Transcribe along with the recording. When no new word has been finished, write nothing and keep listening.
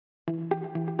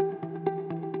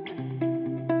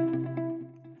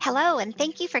Hello, and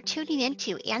thank you for tuning in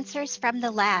to Answers from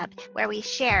the Lab, where we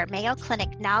share Mayo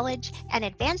Clinic knowledge and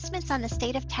advancements on the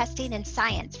state of testing and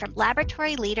science from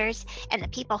laboratory leaders and the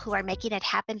people who are making it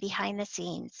happen behind the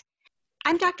scenes.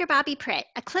 I'm Dr. Bobby Pritt,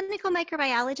 a clinical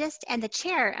microbiologist and the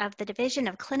chair of the Division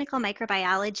of Clinical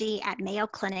Microbiology at Mayo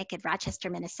Clinic in Rochester,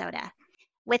 Minnesota.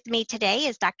 With me today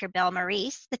is Dr. Bill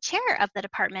Morice, the chair of the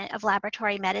Department of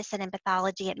Laboratory Medicine and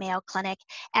Pathology at Mayo Clinic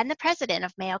and the president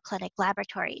of Mayo Clinic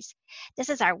Laboratories. This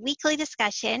is our weekly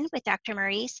discussion with Dr.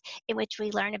 Morice, in which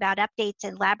we learn about updates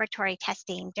in laboratory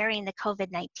testing during the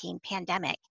COVID-19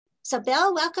 pandemic. So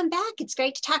Bill, welcome back. It's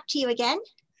great to talk to you again.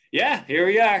 Yeah, here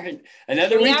we are.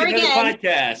 Another week, another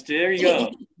podcast. There you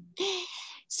go.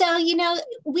 So,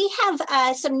 we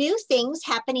have some new things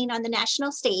happening on the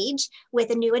national stage with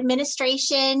a new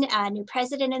administration, a new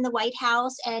president in the White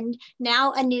House, and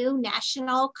now a new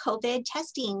national COVID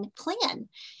testing plan.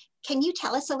 Can you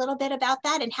tell us a little bit about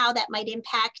that and how that might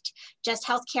impact just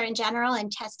healthcare in general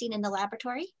and testing in the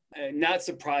laboratory? Not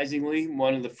surprisingly,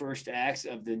 one of the first acts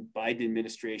of the Biden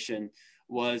administration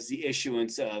was the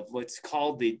issuance of what's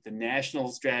called the National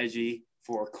Strategy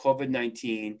for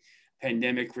COVID-19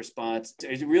 Pandemic Response.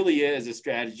 It really is a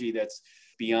strategy that's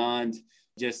beyond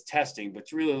just testing, but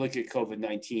to really look at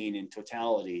COVID-19 in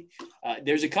totality.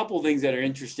 There's a couple of things that are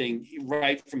interesting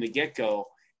right from the get-go.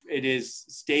 It is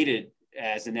stated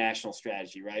as a national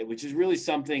strategy, right? Which is really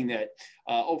something that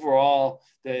overall,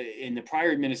 in the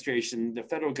prior administration, the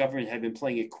federal government had been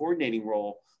playing a coordinating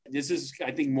role. This is,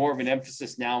 I think, more of an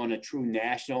emphasis now on a true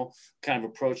national kind of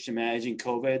approach to managing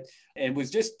COVID,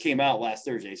 and just came out last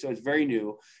Thursday. So it's very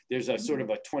new. There's a sort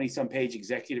of a 20-some page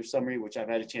executive summary, which I've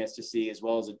had a chance to see, as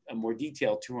well as a more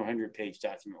detailed 200-page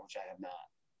document, which I have not.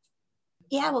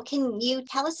 Yeah, well, can you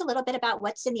tell us a little bit about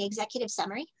what's in the executive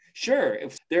summary? Sure.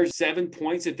 There's 7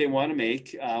 points that they want to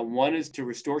make. One is to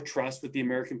restore trust with the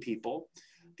American people.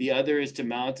 The other is to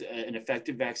mount an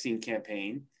effective vaccine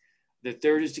campaign. The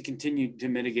third is to continue to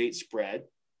mitigate spread.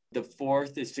 The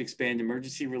fourth is to expand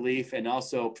emergency relief and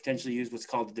also potentially use what's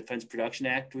called the Defense Production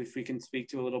Act, which we can speak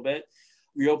to a little bit.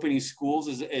 Reopening schools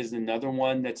is another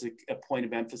one that's a point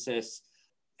of emphasis.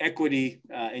 Equity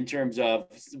in terms of,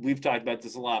 we've talked about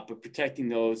this a lot, but protecting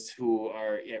those who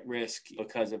are at risk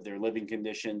because of their living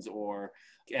conditions or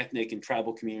ethnic and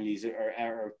tribal communities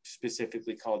are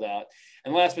specifically called out.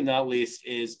 And last but not least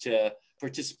is to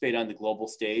participate on the global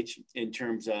stage in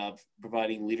terms of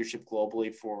providing leadership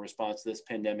globally for response to this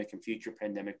pandemic and future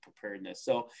pandemic preparedness.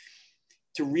 So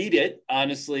to read it,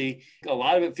 honestly, a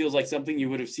lot of it feels like something you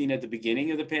would have seen at the beginning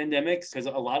of the pandemic, because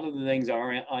a lot of the things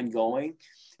are ongoing.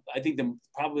 I think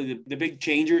probably the big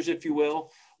changers, if you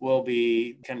will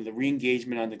be kind of the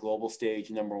re-engagement on the global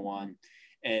stage, number one,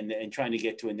 and trying to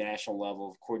get to a national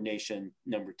level of coordination,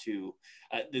 number two.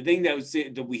 The thing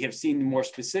that we have seen more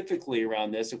specifically around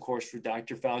this, of course, for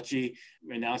Dr. Fauci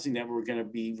announcing that we're going to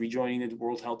be rejoining the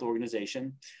World Health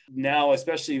Organization. Now,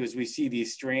 especially as we see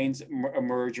these strains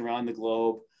emerge around the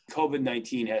globe,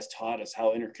 COVID-19 has taught us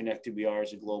how interconnected we are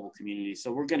as a global community.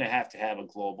 So we're going to have a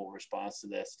global response to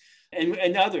this.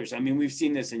 And others, I mean, we've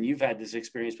seen this, and you've had this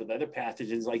experience with other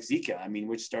pathogens like Zika,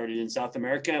 which started in South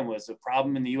America and was a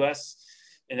problem in the US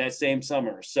in that same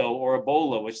summer. So, or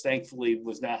Ebola, which thankfully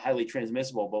was not highly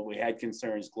transmissible, but we had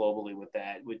concerns globally with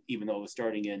that, even though it was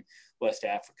starting in West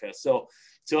Africa. So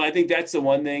I think that's the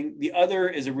one thing. The other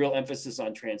is a real emphasis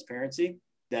on transparency,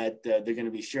 that they're going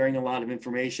to be sharing a lot of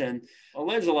information. Well,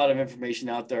 there's a lot of information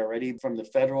out there already from the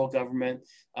federal government,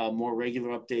 more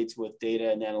regular updates with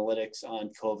data and analytics on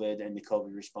COVID and the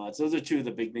COVID response. Those are two of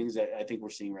the big things that I think we're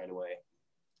seeing right away.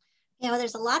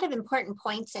 There's a lot of important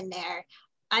points in there.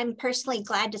 I'm personally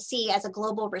glad to see as a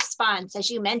global response. As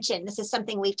you mentioned, this is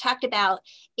something we've talked about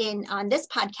on this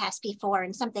podcast before,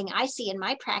 and something I see in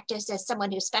my practice as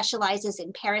someone who specializes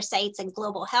in parasites and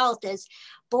global health is,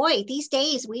 boy, these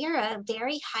days we are a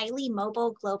very highly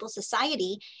mobile global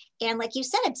society. And like you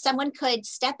said, someone could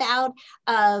step out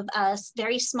of a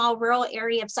very small rural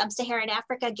area of sub-Saharan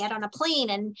Africa, get on a plane,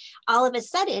 and all of a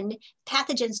sudden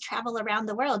pathogens travel around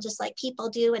the world, just like people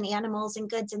do in animals and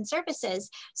goods and services.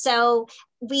 So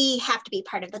we have to be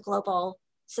part of the global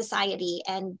society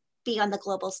and be on the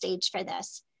global stage for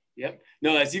this. Yep.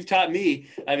 No, as you've taught me,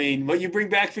 what you bring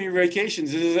back from your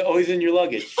vacations is always in your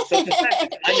luggage. So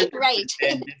right.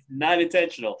 And it's not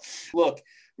intentional. Look,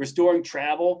 restoring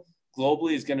travel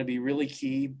globally is going to be really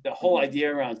key. The whole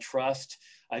idea around trust,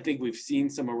 I think we've seen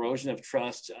some erosion of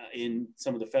trust in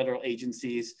some of the federal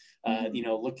agencies,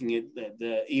 looking at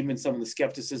even some of the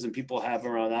skepticism people have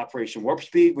around Operation Warp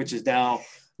Speed, which is now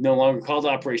no longer called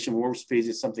Operation Warp Speed,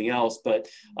 it's something else, but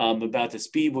about the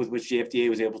speed with which the FDA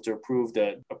was able to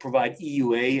provide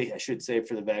EUA, I should say,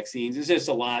 for the vaccines. There's just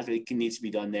a lot that needs to be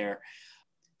done there.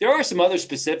 There are some other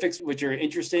specifics which are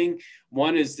interesting.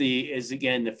 One is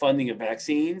again the funding of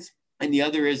vaccines, and the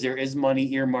other is there is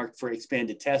money earmarked for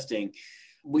expanded testing.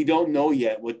 We don't know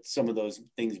yet what some of those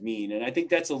things mean, and I think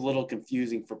that's a little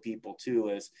confusing for people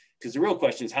too, because the real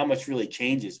question is how much really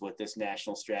changes with this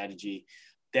national strategy.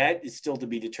 That is still to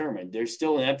be determined. There's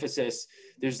still an emphasis.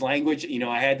 There's language.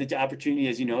 I had the opportunity,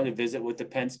 as you know, to visit with the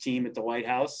Pence team at the White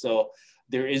House, so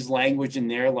there is language in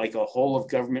there, like a whole of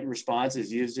government response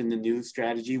is used in the new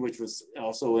strategy, which was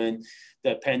also in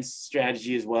the Pence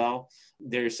strategy as well.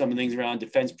 There's some things around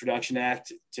Defense Production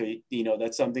Act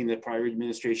that's something the prior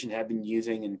administration had been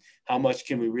using, and how much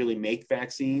can we really make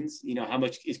vaccines? How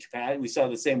much is capacity? We saw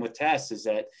the same with tests, is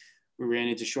that we ran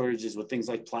into shortages with things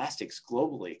like plastics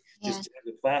globally, just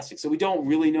the plastics. So we don't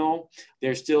really know.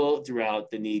 There's still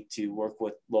throughout the need to work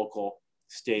with local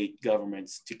state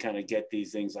governments to kind of get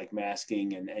these things like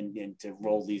masking and to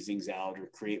roll these things out or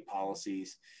create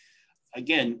policies.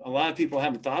 Again, a lot of people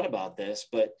haven't thought about this,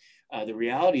 but the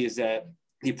reality is that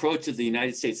the approach of the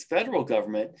United States federal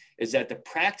government is that the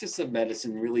practice of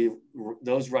medicine really,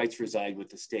 those rights reside with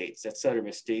the states. That's sort of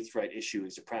a states' right issue,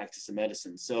 is the practice of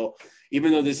medicine. So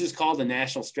even though this is called a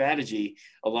national strategy,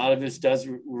 a lot of this does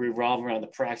revolve around the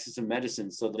practice of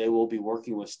medicine. So they will be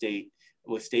working with state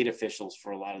officials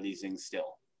for a lot of these things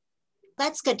still.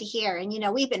 That's good to hear. And,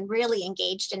 we've been really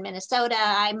engaged in Minnesota.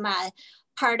 I'm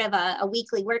part of a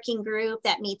weekly working group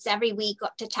that meets every week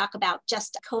to talk about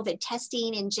just COVID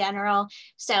testing in general.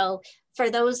 So for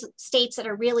those states that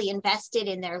are really invested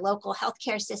in their local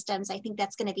healthcare systems, I think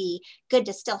that's going to be good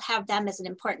to still have them as an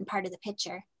important part of the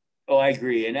picture. Oh, I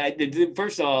agree. And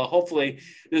first of all, hopefully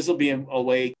this will be a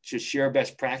way to share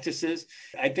best practices.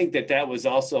 I think that was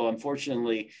also,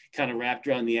 unfortunately, kind of wrapped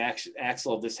around the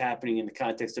axle of this happening in the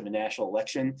context of a national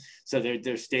election. So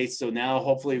there's states. So now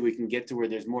hopefully we can get to where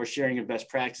there's more sharing of best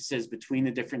practices between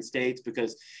the different states,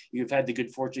 because you've had the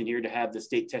good fortune here to have the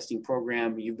state testing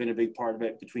program. You've been a big part of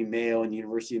it between Mayo and the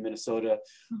University of Minnesota,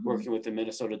 working with the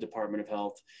Minnesota Department of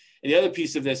Health. And the other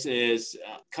piece of this is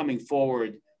coming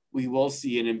forward, we will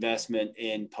see an investment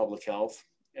in public health,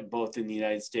 both in the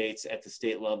United States at the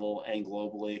state level and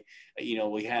globally.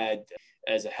 We had,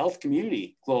 as a health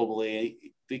community globally,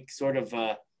 we sort of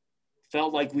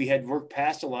felt like we had worked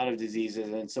past a lot of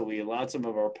diseases. And so we allowed some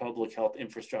of our public health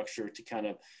infrastructure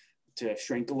to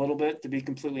shrink a little bit, to be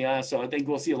completely honest. So I think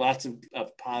we'll see lots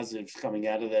of positives coming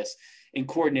out of this in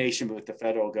coordination with the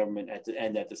federal government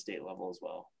and at the state level as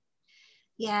well.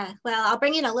 Yeah, well, I'll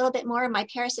bring in a little bit more of my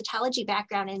parasitology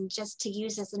background, and just to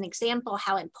use as an example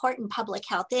how important public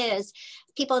health is.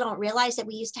 People don't realize that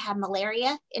we used to have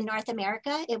malaria in North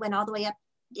America. It went all the way up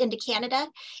into Canada,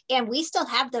 and we still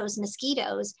have those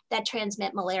mosquitoes that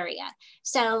transmit malaria.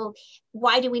 So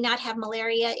why do we not have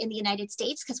malaria in the United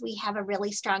States? Because we have a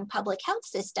really strong public health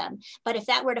system. But if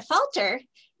that were to falter,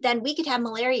 then we could have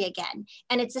malaria again.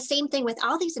 And it's the same thing with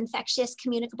all these infectious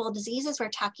communicable diseases we're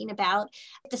talking about.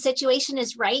 If the situation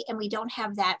is right and we don't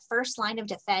have that first line of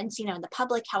defense, in the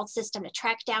public health system to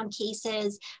track down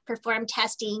cases, perform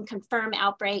testing, confirm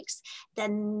outbreaks,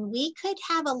 then we could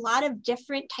have a lot of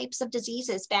different types of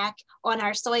diseases back on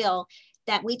our soil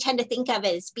that we tend to think of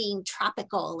as being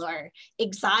tropical or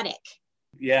exotic.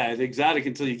 Yeah, it's exotic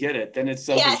until you get it. Then it's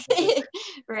something. Yeah.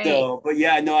 Right. So, but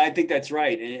yeah, no, I think that's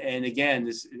right. And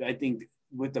again, I think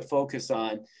with the focus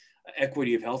on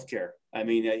equity of healthcare, I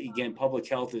mean, again, public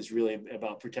health is really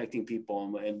about protecting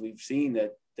people. And we've seen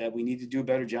that we need to do a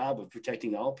better job of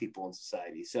protecting all people in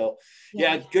society. So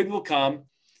yeah, good will come.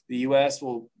 The U.S.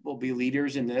 will be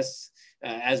leaders in this,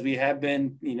 as we have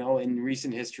been, in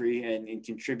recent history, and in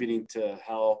contributing to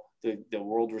how the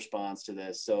world responds to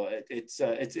this. So it's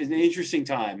an interesting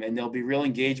time, and there'll be real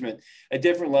engagement, a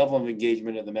different level of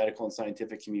engagement of the medical and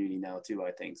scientific community now too,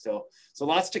 I think. So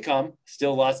lots to come,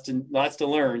 still lots to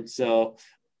learn. So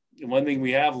one thing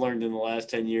we have learned in the last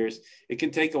 10 years, it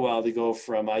can take a while to go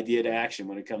from idea to action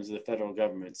when it comes to the federal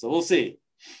government. So we'll see.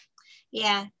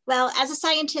 Yeah, well, as a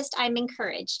scientist, I'm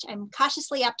encouraged. I'm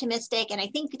cautiously optimistic, and I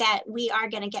think that we are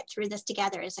going to get through this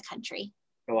together as a country.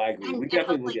 Oh, I agree. We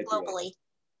definitely will get through it.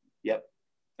 Yep,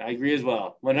 I agree as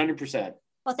well, 100%.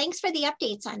 Well, thanks for the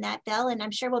updates on that, Bill, and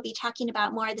I'm sure we'll be talking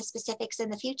about more of the specifics in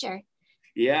the future.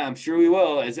 Yeah, I'm sure we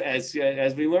will. As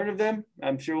we learn of them,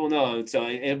 I'm sure we'll know. So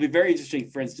it'll be very interesting,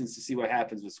 for instance, to see what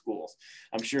happens with schools.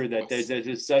 I'm sure that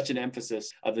there's such an emphasis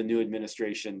of the new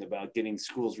administration about getting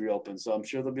schools reopened. So I'm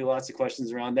sure there'll be lots of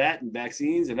questions around that and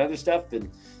vaccines and other stuff and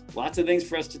lots of things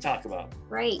for us to talk about.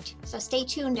 Great. So stay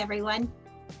tuned, everyone.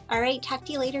 All right. Talk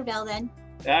to you later, Bill, then.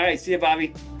 All right. See you,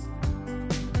 Bobby.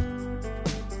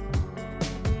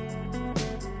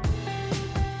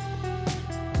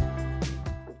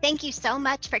 Thank you so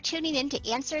much for tuning in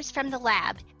to Answers from the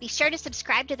Lab. Be sure to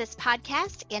subscribe to this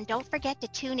podcast and don't forget to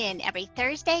tune in every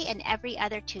Thursday and every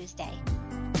other Tuesday.